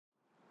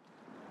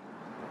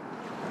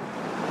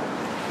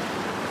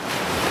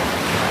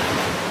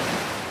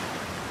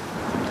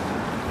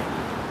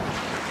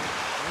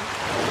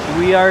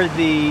We are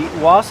the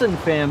Wasson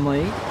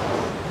family.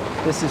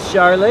 This is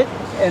Charlotte,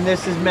 and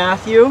this is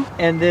Matthew,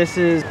 and this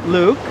is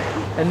Luke,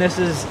 and this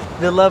is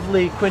the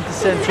lovely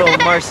quintessential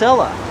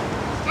Marcella.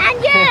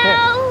 And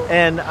you!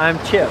 And I'm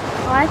Chip.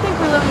 Well, I think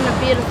we live in a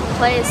beautiful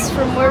place.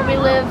 From where we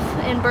live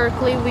in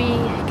Berkeley, we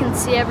can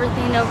see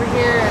everything over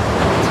here.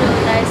 It's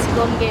really nice,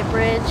 Golden Gate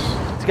Bridge.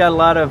 It's got a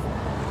lot of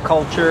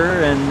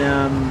culture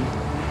and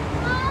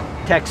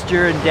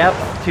texture and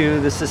depth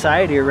to the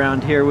society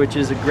around here, which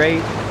is a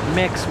great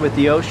mix with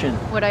the ocean.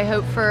 What I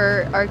hope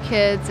for our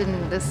kids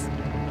in this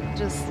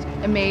just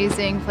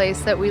amazing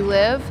place that we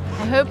live,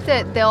 I hope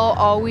that they'll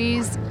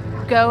always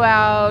go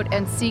out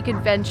and seek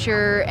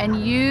adventure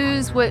and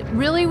use what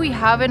really we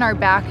have in our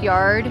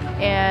backyard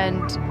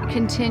and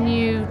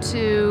continue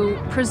to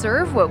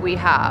preserve what we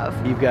have.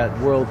 You've got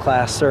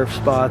world-class surf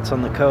spots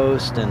on the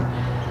coast and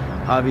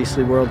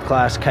obviously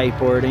world-class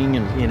kiteboarding,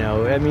 and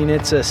I mean,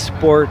 it's a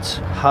sports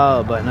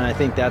hub, and I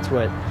think that's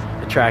what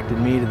attracted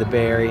me to the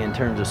Bay Area in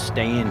terms of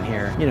staying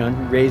here,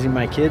 raising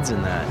my kids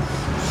in that.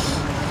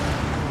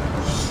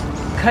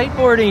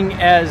 Kiteboarding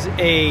as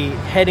a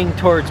heading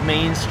towards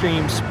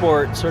mainstream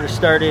sport sort of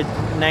started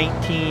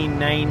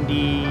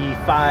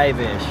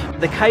 1995-ish.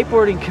 The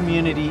kiteboarding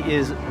community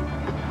is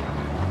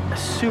a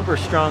super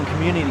strong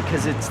community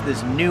because it's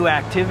this new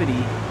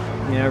activity.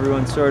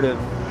 Everyone's sort of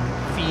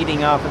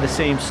feeding off of the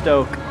same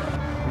stoke.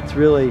 It's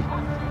really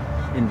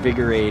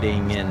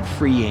invigorating and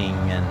freeing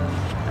and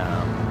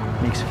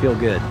makes you feel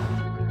good.